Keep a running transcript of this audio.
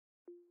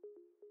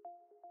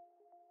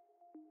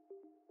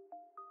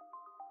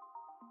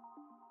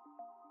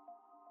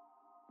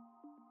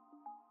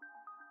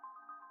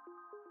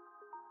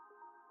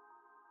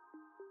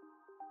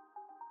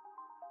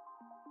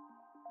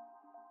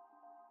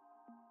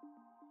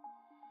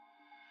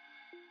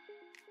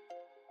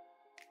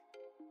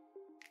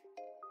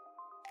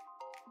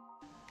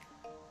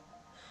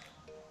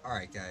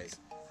Alright guys,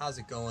 how's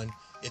it going?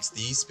 It's the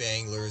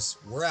Eastbayanglers.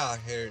 We're out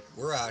here.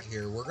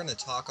 We're going to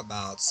talk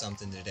about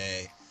something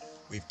today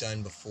we've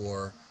done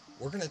before.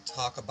 We're going to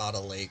talk about a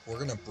lake. We're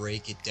going to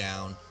break it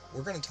down.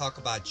 We're going to talk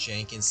about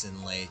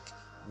Jenkinson Lake.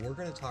 We're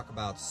going to talk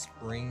about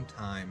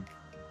springtime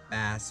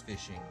bass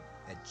fishing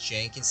at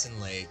Jenkinson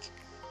Lake,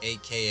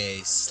 aka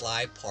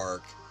Sly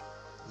Park,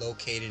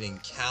 located in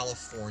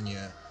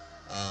California.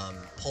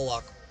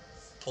 Pollock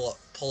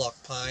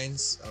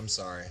Pines. I'm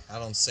sorry, I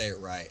don't say it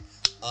right.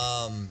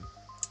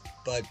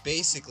 But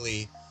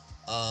basically,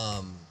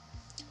 um,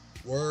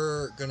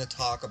 we're gonna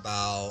talk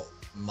about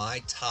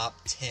my top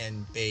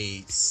 10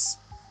 baits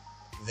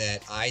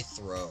that I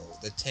throw.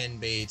 The 10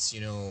 baits,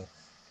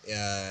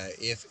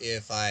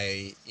 if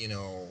I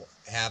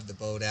have the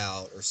boat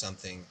out or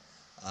something,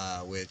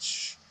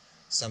 which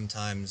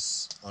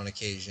sometimes on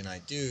occasion I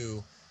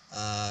do.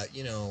 I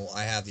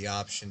have the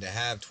option to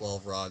have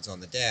 12 rods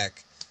on the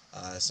deck.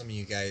 Some of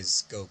you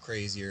guys go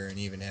crazier and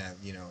even have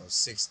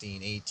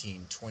 16,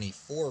 18,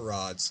 24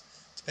 rods,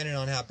 depending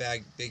on how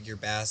big your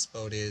bass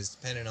boat is,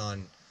 depending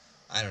on,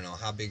 I don't know,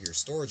 how big your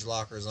storage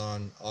lockers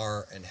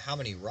are and how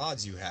many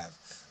rods you have.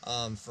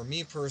 For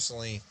me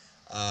personally,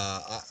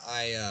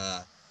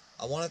 I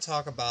want to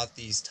talk about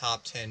these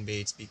top 10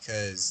 baits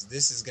because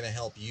this is going to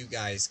help you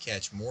guys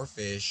catch more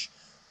fish,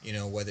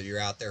 whether you're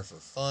out there for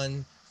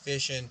fun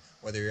fishing,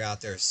 whether you're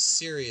out there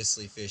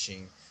seriously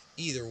fishing.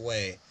 Either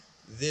way,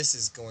 this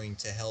is going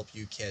to help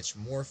you catch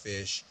more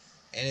fish,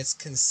 and it's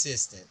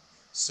consistent.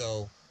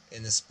 So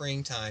in the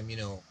springtime,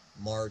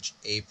 March,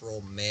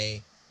 April,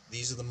 May,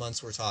 these are the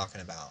months we're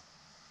talking about.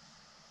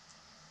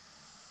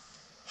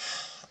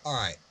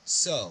 Alright,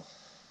 so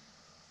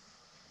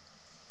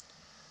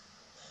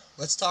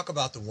let's talk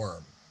about the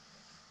worm.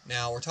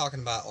 Now, we're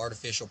talking about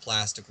artificial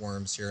plastic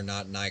worms here,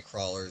 not night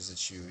crawlers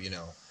that you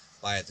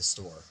buy at the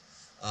store.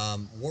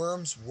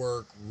 Worms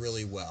work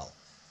really well.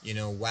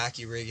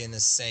 Wacky rigging a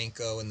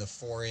Senko in the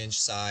 4-inch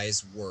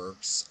size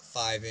works.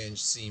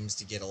 5-inch seems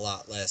to get a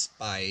lot less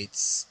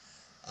bites.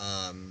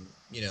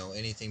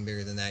 Anything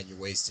bigger than that, you're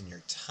wasting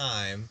your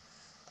time.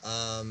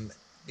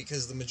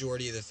 Because the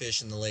majority of the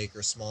fish in the lake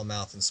are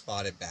smallmouth and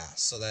spotted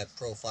bass, so that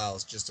profile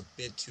is just a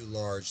bit too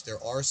large.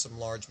 There are some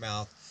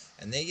largemouth,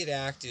 and they get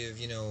active,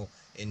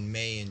 in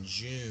May and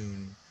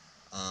June,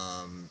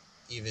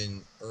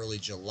 even early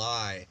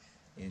July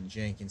in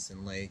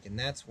Jenkinson Lake, and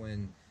that's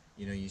when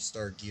you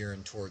start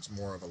gearing towards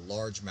more of a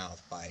largemouth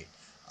bite,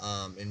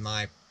 in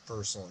my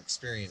personal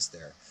experience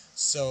there.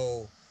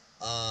 So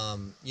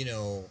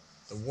the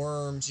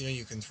worms,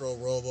 you can throw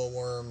robo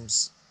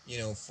worms,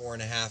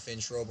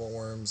 4.5-inch robo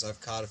worms. I've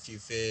caught a few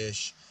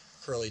fish,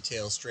 curly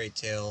tail, straight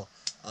tail,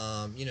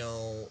 a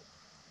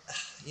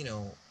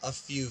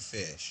few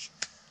fish,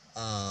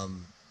 for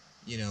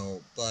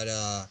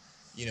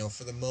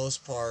the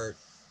most part,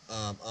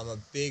 I'm a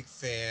big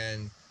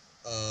fan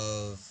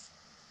of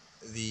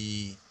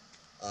the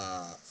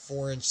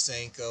 4-inch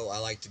Senko. I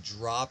like to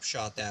drop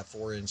shot that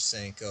 4-inch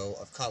Senko.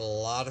 I've caught a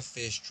lot of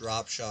fish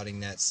drop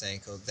shotting that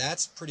Senko.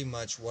 That's pretty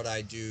much what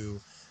I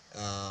do.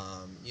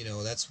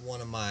 That's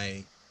one of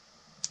my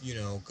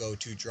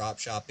go-to drop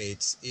shot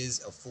baits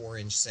is a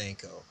 4-inch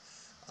Senko.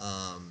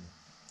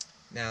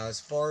 Now as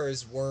far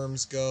as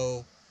worms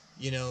go,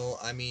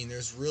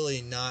 there's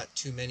really not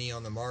too many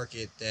on the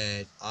market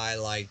that I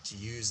like to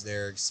use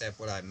there except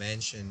what I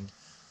mentioned.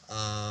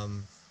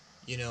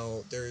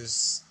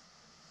 There's,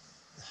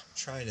 I'm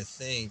trying to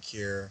think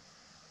here,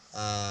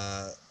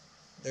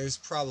 there's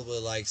probably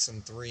like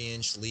some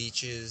 3-inch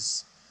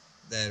leeches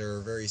that are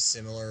very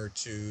similar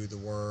to the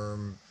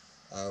worm,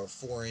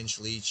 4-inch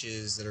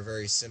leeches that are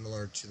very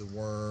similar to the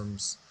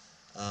worms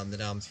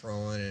that I'm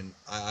throwing, and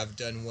I've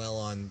done well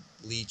on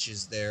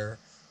leeches there,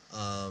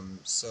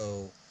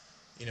 so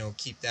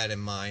keep that in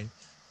mind.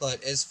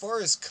 But as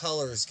far as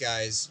colors,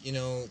 guys,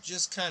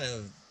 just kind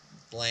of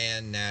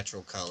bland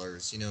natural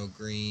colors,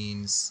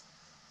 greens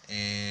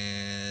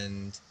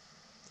and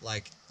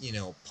like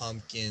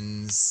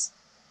pumpkins,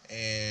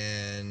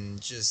 and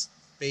just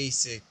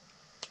basic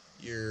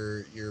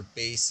your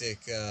basic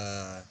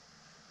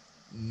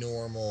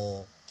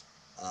normal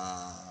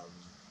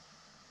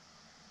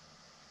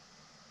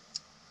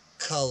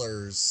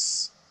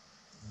colors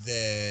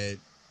that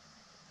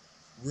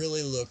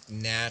really look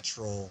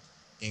natural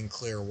in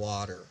clear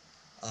water.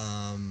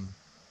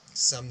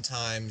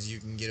 Sometimes you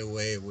can get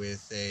away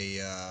with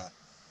a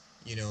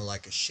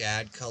like a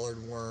shad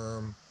colored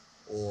worm,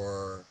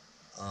 or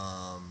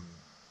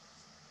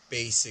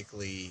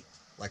basically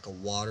like a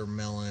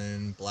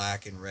watermelon,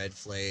 black and red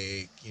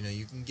flake.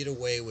 You can get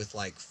away with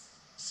like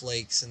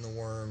flakes in the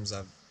worms.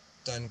 I've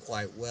done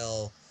quite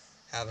well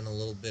having a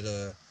little bit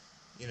of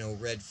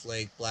red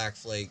flake, black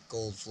flake,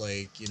 gold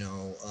flake.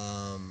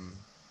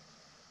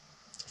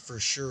 For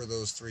sure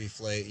those three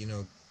flake,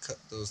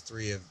 those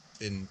three have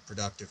been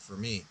productive for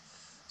me.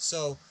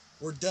 So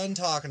we're done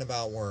talking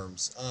about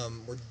worms.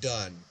 We're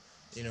done.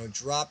 You know,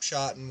 drop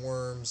shotting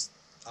worms.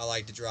 I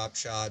like to drop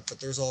shot, but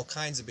there's all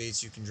kinds of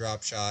baits you can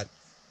drop shot.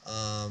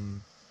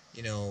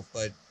 You know,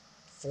 but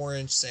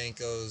 4-inch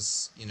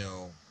Senkos, you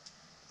know,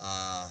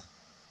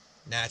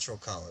 natural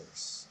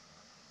colors.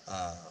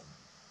 Um,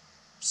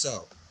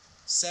 so,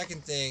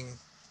 second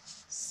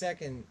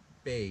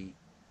bait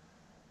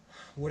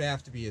would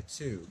have to be a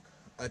tube.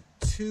 A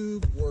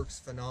tube works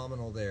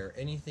phenomenal there.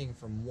 Anything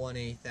from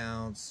 1/8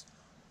 ounce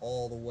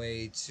all the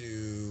way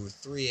to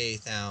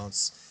 3/8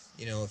 ounce.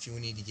 You know, if you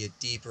need to get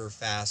deeper,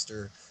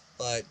 faster.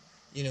 But,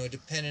 you know,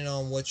 depending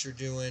on what you're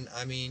doing,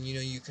 I mean, you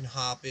know, you can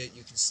hop it,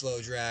 you can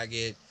slow drag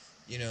it.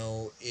 You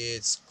know,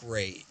 it's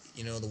great.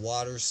 You know, the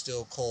water's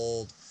still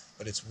cold,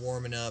 but it's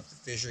warming up. The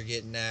fish are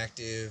getting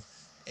active.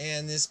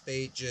 And this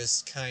bait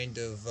just kind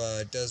of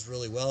does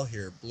really well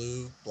here.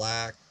 Blue,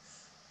 black,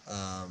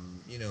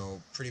 you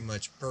know, pretty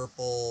much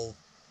purple.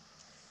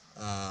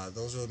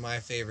 Those are my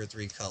favorite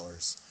 3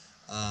 colors.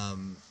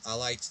 I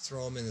like to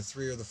throw them in the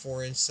 3 or the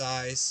 4-inch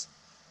size.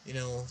 You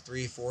know,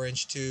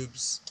 3-4-inch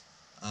tubes.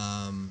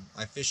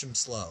 I fish them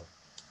slow.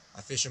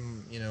 I fish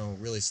them, you know,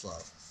 really slow.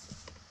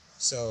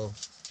 So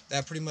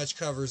that pretty much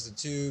covers the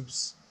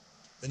tubes.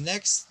 The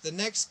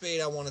next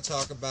bait I want to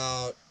talk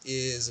about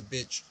is a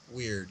bit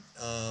weird.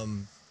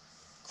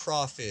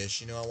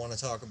 Crawfish. You know, I want to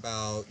talk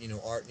about, you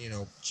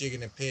know,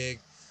 jigging a pig.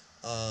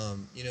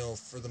 You know,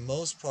 for the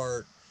most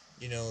part,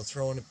 you know,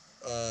 throwing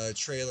a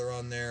trailer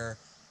on there,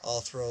 I'll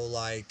throw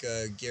like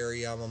Gary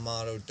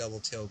Yamamoto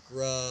double-tail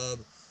grub,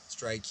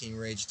 Strike King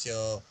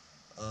Rage-tail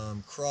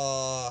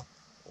craw,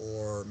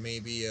 or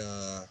maybe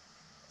a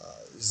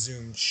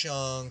Zoom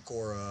chunk,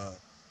 or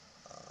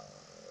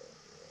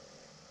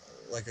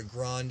like a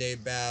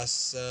grande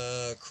bass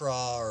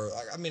craw, or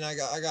I mean, I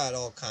got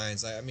all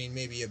kinds. I mean,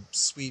 maybe a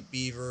sweet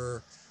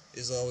beaver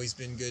has always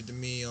been good to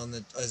me on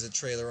the as a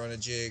trailer on a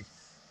jig,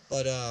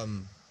 but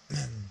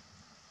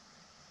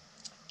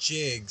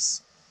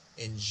jigs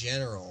in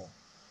general,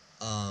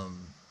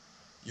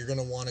 you're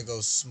gonna want to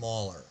go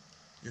smaller.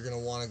 You're gonna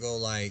want to go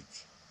like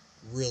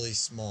really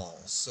small.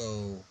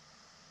 So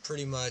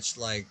pretty much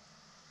like,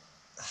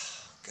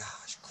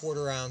 gosh,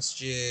 1/4 ounce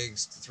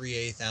jigs to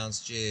 3/8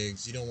 ounce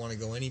jigs. You don't want to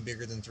go any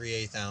bigger than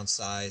 3/8 ounce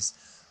size,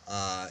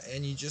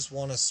 and you just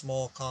want a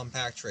small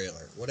compact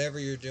trailer. Whatever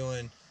you're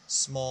doing,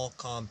 small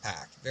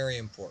compact, very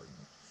important.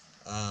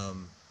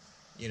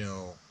 You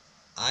know,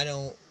 I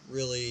don't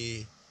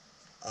really,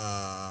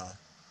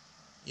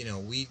 you know,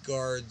 weed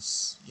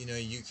guards, you know,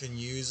 you can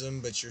use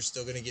them, but you're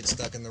still going to get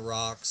stuck in the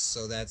rocks,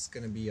 so that's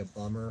going to be a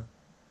bummer.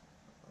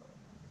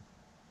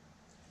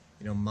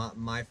 You know,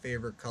 my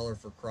favorite color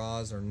for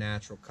craws are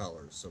natural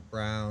colors, so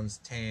browns,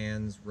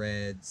 tans,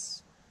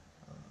 reds,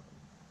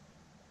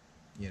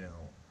 you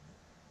know,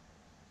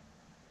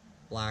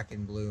 black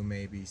and blue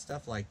maybe,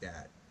 stuff like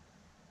that.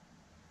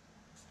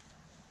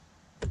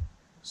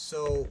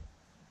 So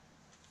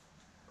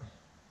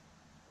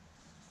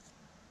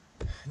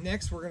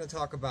next we're going to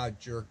talk about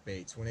jerk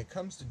baits. When it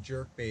comes to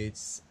jerk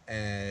baits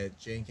at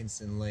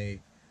Jenkinson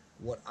Lake,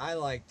 what I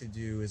like to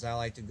do is I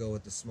like to go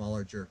with the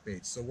smaller jerk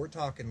baits. So we're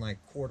talking like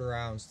 1/4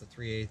 ounce to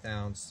 3/8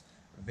 ounce,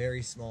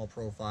 very small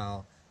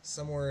profile,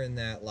 somewhere in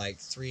that like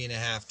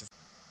 3.5 to.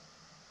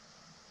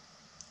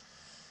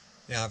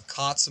 Now I've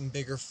caught some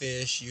bigger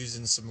fish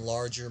using some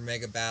larger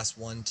Megabass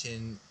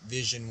 110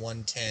 Vision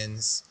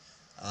 110s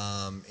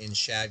in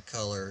shad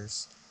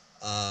colors,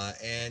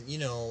 and you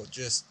know,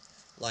 just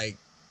like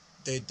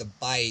the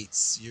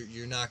bites,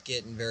 you're not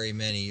getting very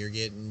many. You're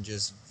getting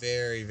just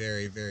very,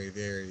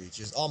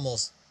 just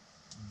almost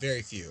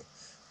very few.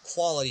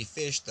 Quality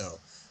fish though.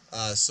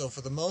 So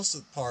for the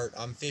most part,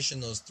 I'm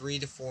fishing those 3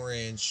 to 4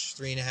 inch,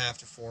 3.5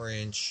 to 4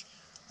 inch,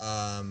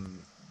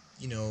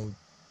 you know,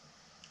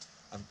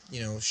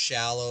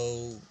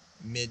 shallow,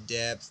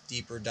 mid-depth,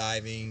 deeper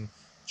diving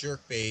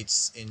jerk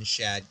baits in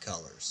shad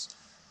colors.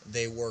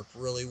 They work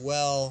really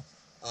well.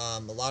 A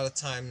lot of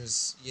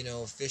times, you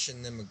know,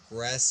 fishing them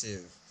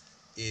aggressive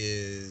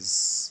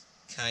is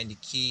kind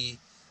of key,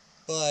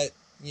 but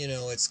you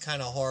know, it's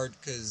kind of hard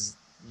because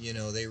you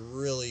know, they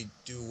really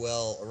do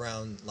well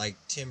around like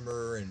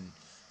timber and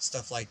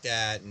stuff like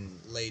that, and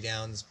lay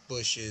down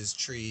bushes,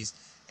 trees,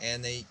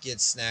 and they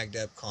get snagged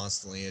up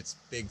constantly. It's a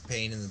big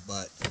pain in the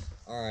butt.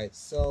 Alright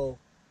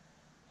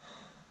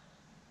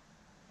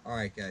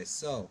guys,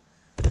 so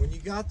when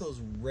you got those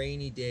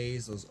rainy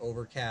days, those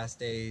overcast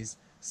days,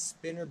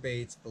 spinner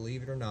baits,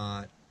 believe it or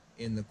not,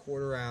 in the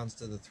 1/4 ounce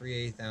to the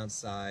 3/8 ounce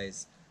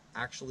size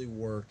actually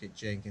work at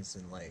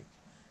Jenkinson Lake.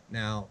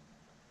 Now,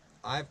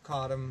 I've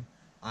caught them.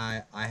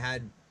 I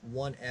had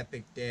one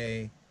epic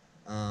day,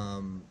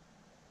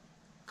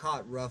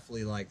 caught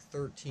roughly like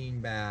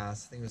 13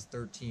 bass, I think it was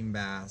 13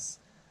 bass,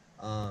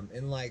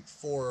 in like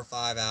 4 or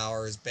 5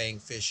 hours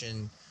bank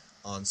fishing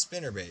on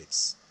spinner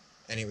baits.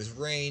 And it was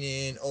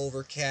raining,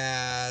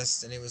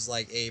 overcast, and it was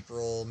like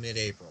April,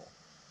 mid-April.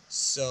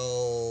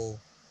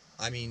 So,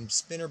 I mean,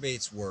 spinner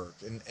baits work,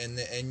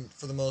 and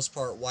for the most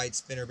part, white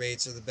spinner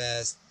baits are the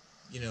best.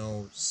 You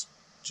know,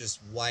 just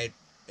white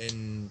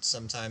and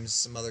sometimes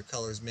some other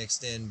colors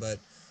mixed in, but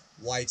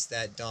white's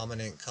that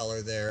dominant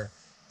color there.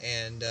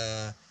 And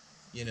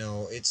you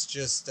know, it's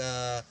just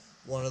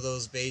one of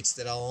those baits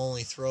that I'll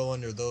only throw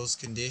under those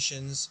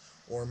conditions,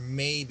 or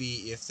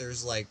maybe if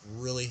there's like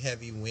really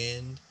heavy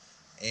wind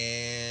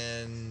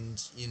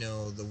and you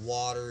know the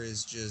water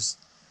is just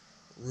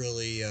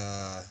really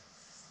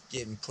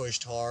getting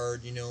pushed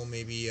hard, you know,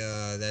 maybe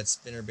that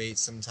spinnerbait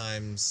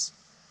sometimes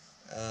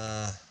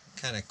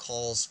kind of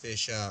calls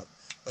fish up.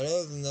 But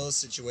other than those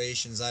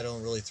situations, I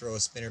don't really throw a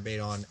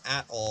spinnerbait on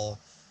at all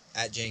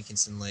at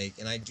Jenkinson Lake,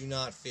 and I do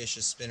not fish a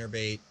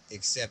spinnerbait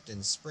except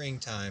in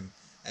springtime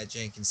at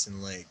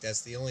Jenkinson Lake.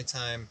 That's the only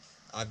time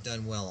I've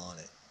done well on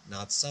it.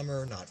 Not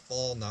summer, not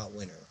fall, not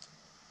winter.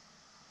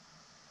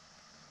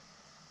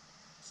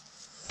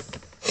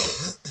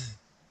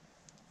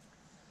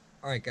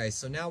 Alright guys,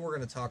 so now we're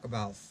going to talk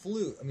about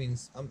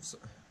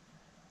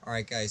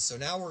Alright guys, so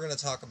now we're going to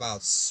talk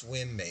about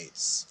swim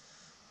baits.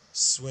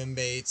 Swim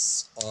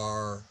baits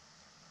are,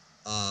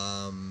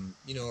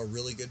 you know, a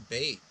really good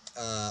bait.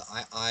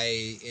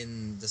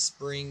 In the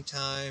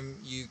springtime,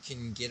 you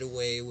can get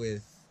away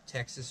with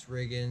Texas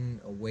rigging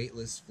a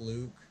weightless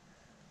fluke,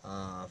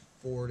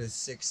 4 to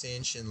 6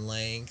 inch in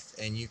length,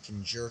 and you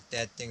can jerk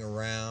that thing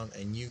around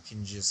and you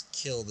can just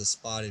kill the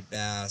spotted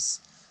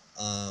bass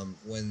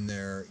when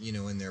they're, you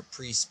know, in their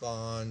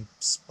pre-spawn,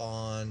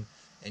 spawn,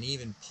 and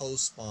even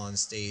post-spawn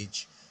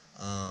stage,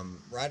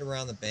 right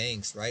around the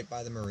banks, right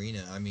by the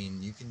marina. I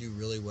mean, you can do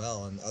really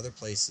well, and other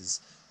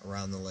places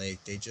around the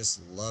lake, they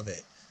just love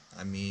it.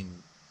 I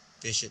mean,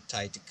 fish it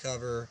tight to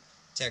cover,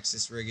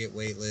 Texas rig it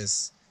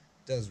weightless,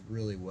 does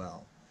really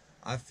well.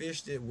 I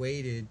fished it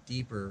weighted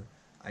deeper.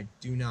 I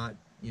do not,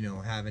 you know,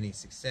 have any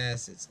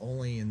success. It's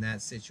only in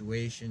that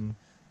situation,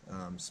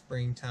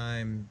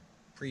 springtime,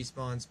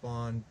 pre-spawn,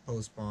 spawn,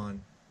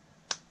 post-spawn.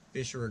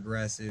 Fish are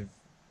aggressive.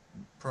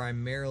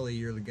 Primarily,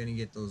 you're going to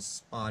get those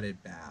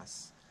spotted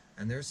bass.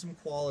 And there's some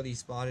quality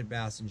spotted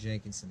bass in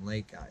Jenkinson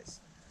Lake, guys.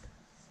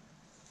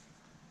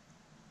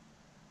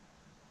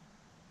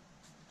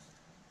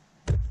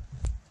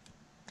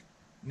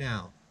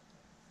 Now,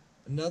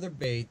 another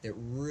bait that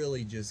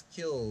really just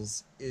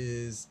kills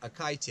is a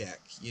Kitek.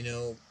 You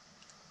know,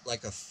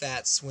 like a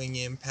fat swing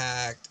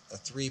impact, a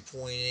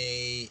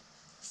 3.8,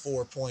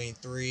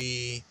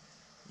 4.3.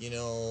 You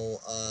know,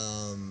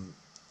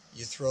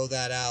 you throw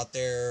that out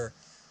there.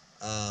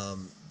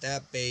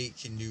 That bait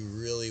can do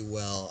really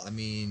well. I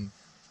mean,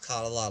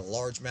 caught a lot of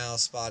largemouth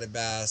spotted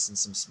bass and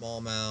some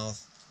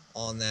smallmouth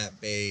on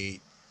that bait.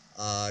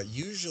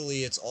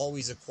 Usually it's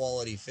always a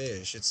quality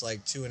fish. It's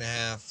like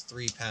 2.5,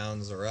 3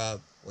 pounds or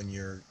up when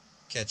you're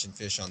catching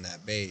fish on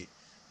that bait.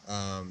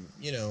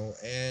 You know,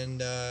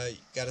 and you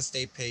got to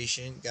stay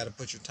patient, got to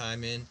put your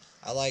time in.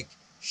 I like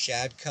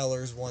shad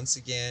colors once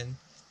again.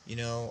 You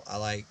know, I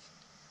like,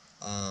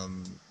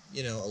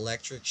 you know,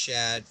 electric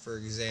shad, for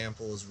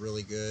example, is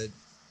really good.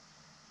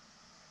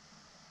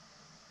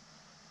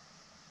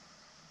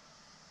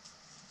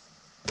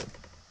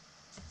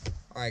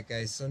 Alright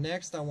guys, so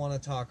next I want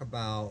to talk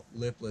about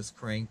lipless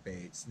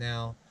crankbaits.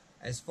 Now,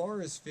 as far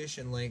as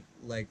fishing like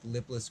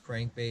lipless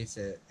crankbaits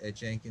at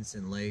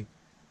Jenkinson Lake,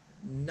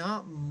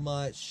 not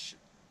much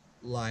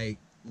like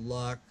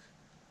luck,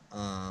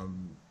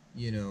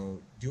 you know,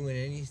 doing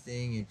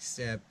anything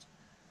except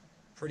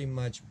pretty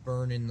much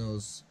burning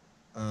those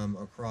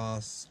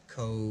across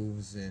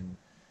coves and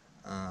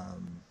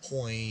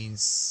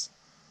points.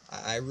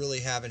 I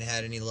really haven't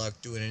had any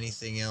luck doing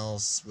anything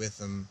else with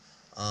them.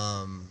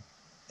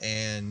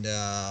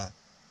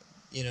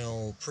 You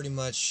know, pretty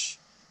much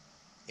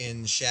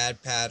in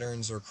shad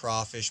patterns or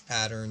crawfish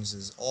patterns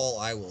is all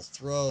I will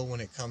throw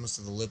when it comes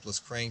to the lipless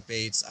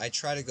crankbaits. I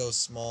try to go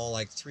small,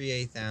 like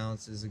 3/8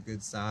 ounce is a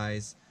good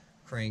size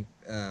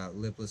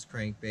lipless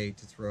crankbait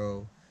to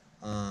throw.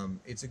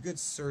 It's a good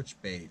search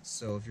bait,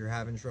 so if you're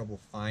having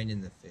trouble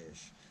finding the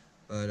fish.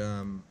 But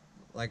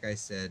like I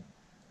said,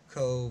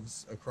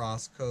 coves,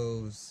 across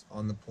coves,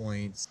 on the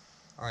points.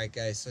 Alright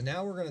guys, so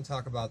now we're going to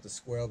talk about the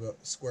square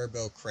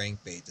bill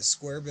crankbait. The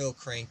square bill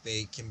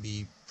crankbait can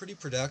be pretty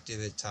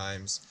productive at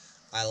times.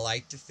 I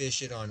like to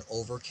fish it on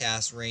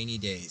overcast rainy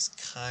days,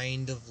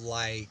 kind of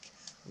like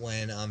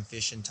when I'm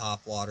fishing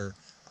topwater.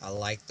 I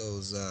like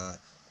those,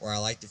 or I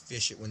like to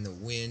fish it when the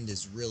wind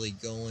is really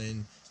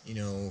going, you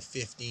know,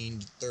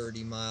 15 to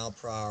 30 mile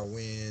per hour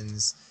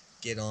winds.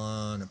 Get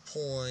on a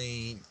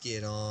point,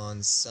 get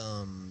on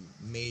some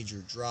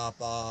major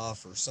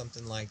drop-off or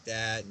something like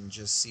that, and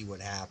just see what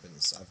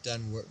happens. I've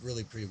done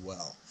really pretty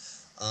well.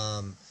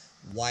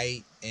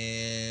 White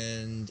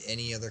and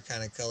any other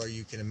kind of color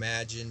you can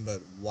imagine, but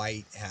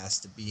white has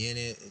to be in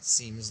it, it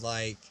seems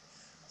like.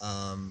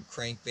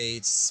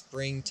 Crankbaits,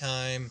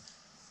 springtime,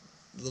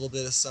 a little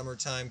bit of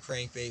summertime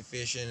crankbait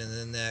fishing,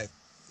 and then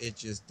it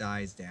just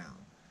dies down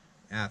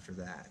after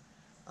that.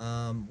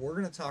 We're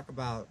going to talk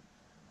about,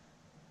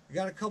 we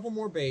got a couple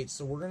more baits,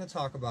 so we're going to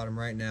talk about them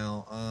right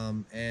now.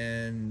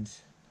 And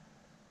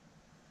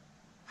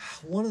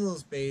one of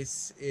those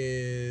baits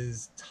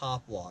is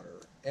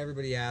topwater.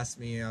 Everybody asks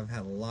me, I've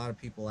had a lot of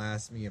people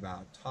ask me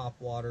about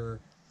topwater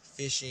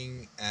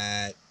fishing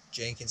at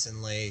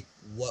Jenkinson Lake,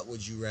 what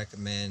would you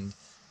recommend?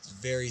 It's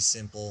very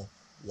simple.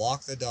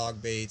 Walk the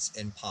dog baits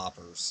and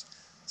poppers.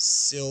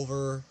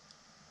 Silver,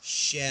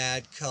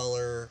 shad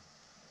color,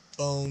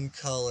 bone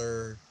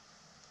color,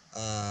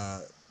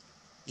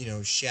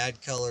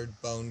 shad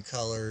colored, bone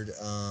colored,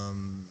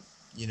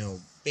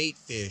 bait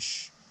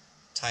fish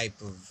type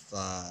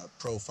of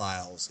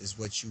profiles is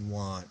what you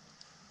want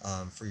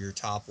for your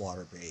top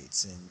water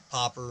baits. And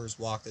poppers,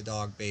 walk the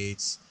dog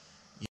baits,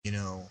 you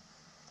know,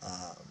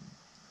 um,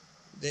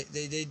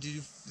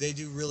 they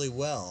do really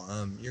well.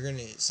 You're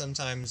gonna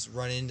sometimes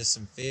run into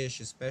some fish,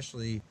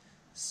 especially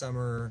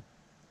summer,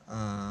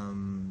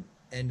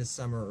 end of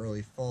summer,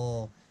 early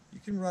fall. You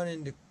can run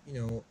into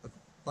a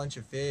bunch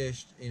of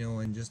fish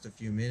in just a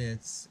few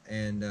minutes,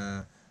 and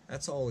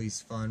that's always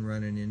fun,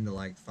 running into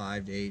like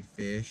 5 to 8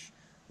 fish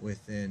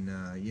within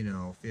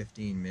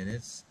 15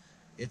 minutes.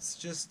 It's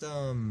just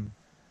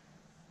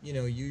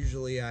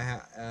usually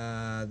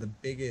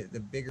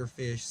the bigger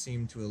fish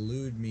seem to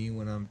elude me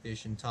when I'm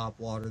fishing top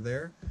water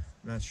there.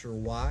 I'm not sure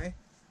why,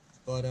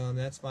 but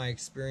that's my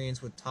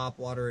experience with top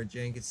water at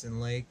Jenkinson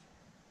Lake.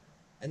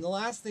 And the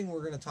last thing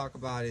we're going to talk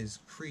about is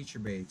creature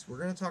baits. We're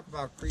going to talk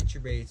about creature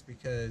baits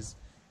because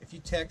if you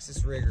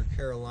Texas rig or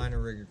Carolina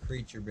rig a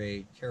creature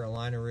bait,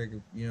 Carolina rig,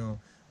 if you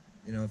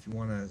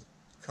want to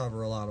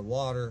cover a lot of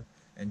water,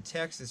 and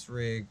Texas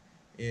rig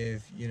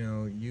if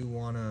you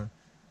want to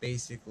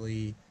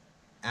basically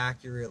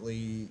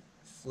accurately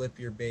flip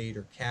your bait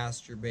or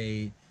cast your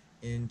bait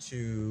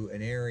into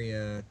an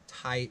area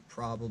tight,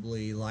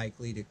 probably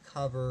likely to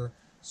cover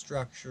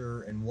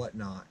structure and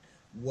whatnot.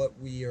 What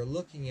we are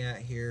looking at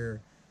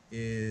here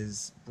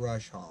is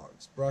brush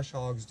hogs. Brush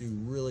hogs do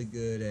really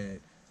good at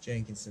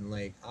Jenkinson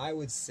Lake. I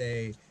would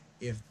say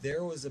if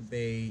there was a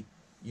bait,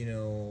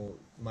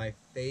 my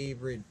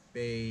favorite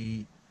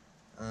bait,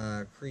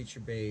 creature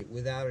bait,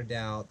 without a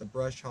doubt, the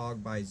brush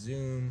hog by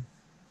Zoom.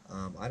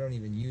 I don't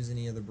even use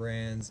any other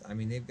brands. I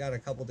mean, they've got a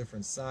couple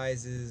different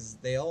sizes.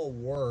 They all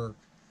work.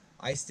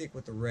 I stick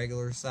with the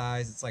regular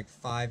size. It's like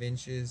 5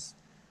 inches.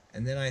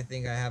 And then I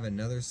think I have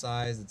another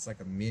size. It's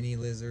like a mini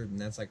lizard, and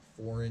that's like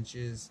 4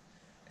 inches.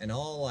 And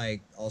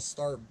I'll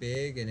start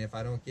big, and if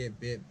I don't get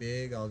bit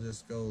big, I'll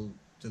just go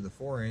to the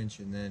 4-inch.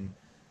 And then,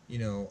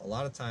 a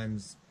lot of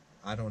times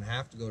I don't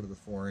have to go to the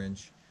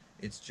 4-inch.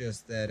 It's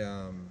just that,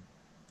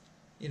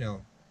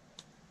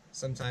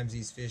 sometimes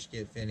these fish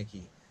get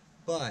finicky.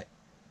 But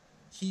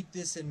keep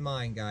this in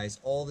mind, guys.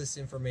 All this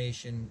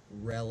information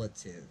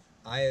relative.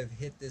 I have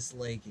hit this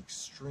lake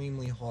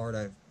extremely hard.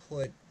 I've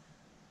put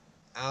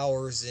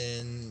hours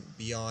in,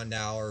 beyond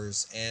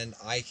hours, and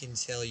I can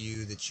tell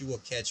you that you will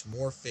catch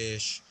more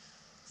fish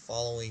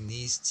following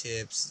these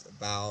tips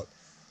about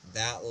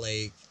that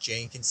lake,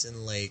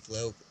 Jenkinson Lake,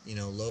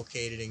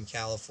 located in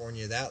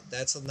California.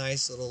 That's a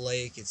nice little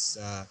lake. It's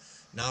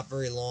not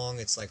very long.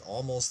 It's like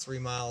almost 3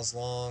 miles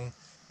long.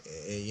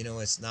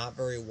 It's not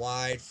very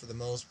wide for the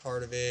most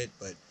part of it,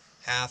 but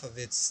half of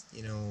it's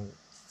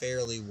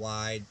fairly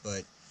wide.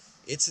 But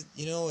it's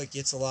it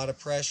gets a lot of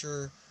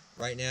pressure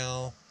right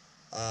now.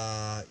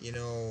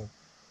 The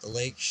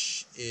lake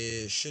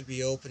should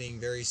be opening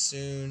very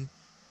soon,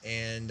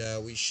 and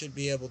we should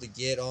be able to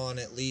get on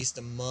at least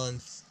a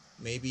month,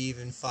 maybe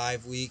even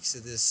 5 weeks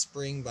of this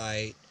spring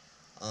bite,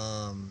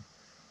 and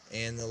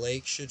the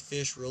lake should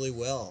fish really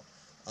well.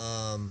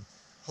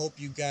 Hope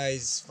you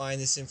guys find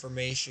this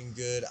information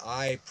good.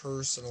 I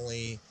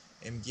personally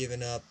am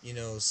giving up,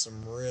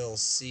 some real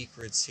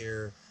secrets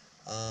here.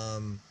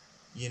 A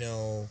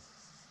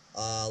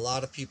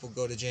lot of people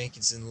go to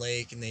Jenkinson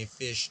Lake and they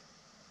fish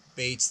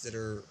baits that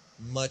are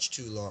much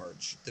too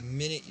large. The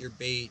minute your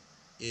bait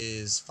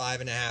is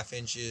 5.5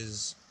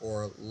 inches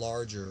or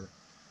larger,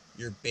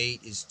 your bait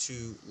is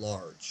too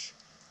large.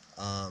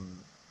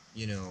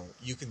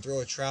 You can throw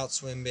a trout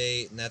swim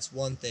bait, and that's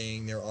one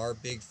thing. There are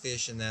big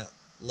fish in that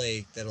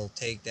lake that'll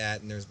take that,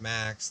 and there's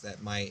Max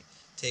that might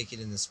take it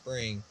in the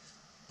spring.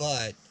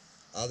 But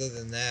other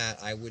than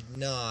that, I would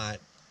not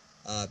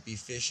be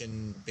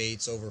fishing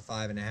baits over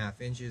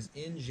 5.5 inches.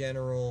 In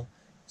general,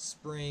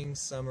 spring,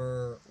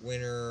 summer,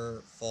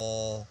 winter,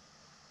 fall,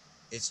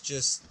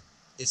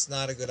 it's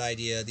not a good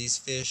idea. These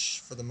fish,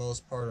 for the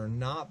most part, are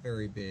not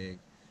very big.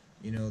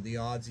 The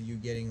odds of you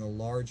getting a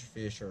large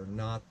fish are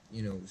not,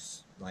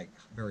 like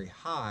very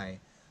high.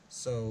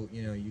 So,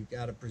 you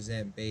got to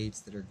present baits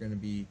that are going to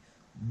be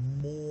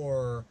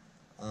more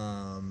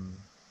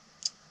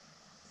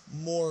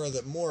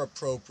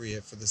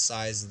appropriate for the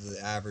size of the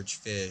average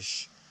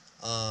fish.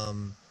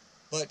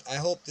 But I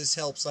hope this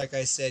helps. Like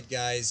I said,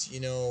 guys,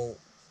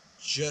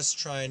 just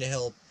trying to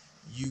help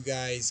you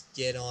guys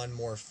get on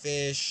more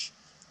fish.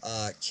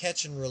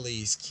 Catch and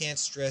release. Can't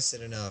stress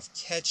it enough.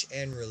 Catch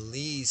and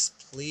release,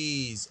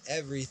 please.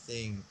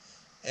 Everything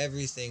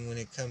when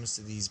it comes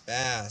to these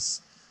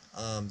bass.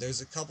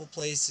 There's a couple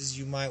places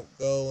you might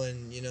go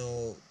and,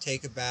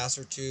 take a bass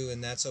or two,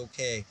 and that's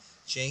okay.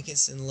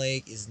 Jenkinson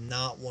Lake is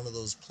not one of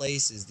those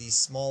places. These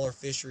smaller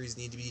fisheries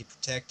need to be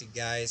protected,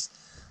 guys.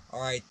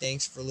 Alright,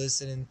 thanks for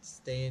listening.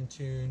 Staying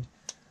tuned.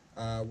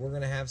 We're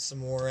going to have some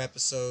more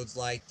episodes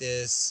like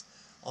this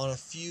on a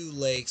few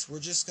lakes. We're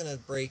just going to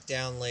break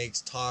down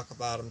lakes, talk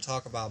about them,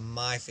 talk about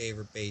my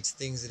favorite baits,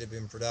 things that have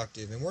been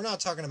productive. And we're not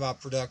talking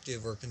about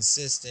productive or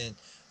consistent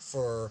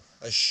for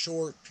a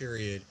short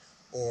period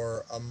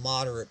or a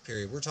moderate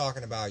period. We're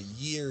talking about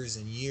years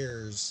and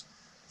years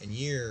and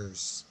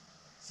years.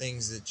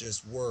 Things that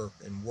just work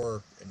and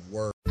work and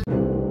work.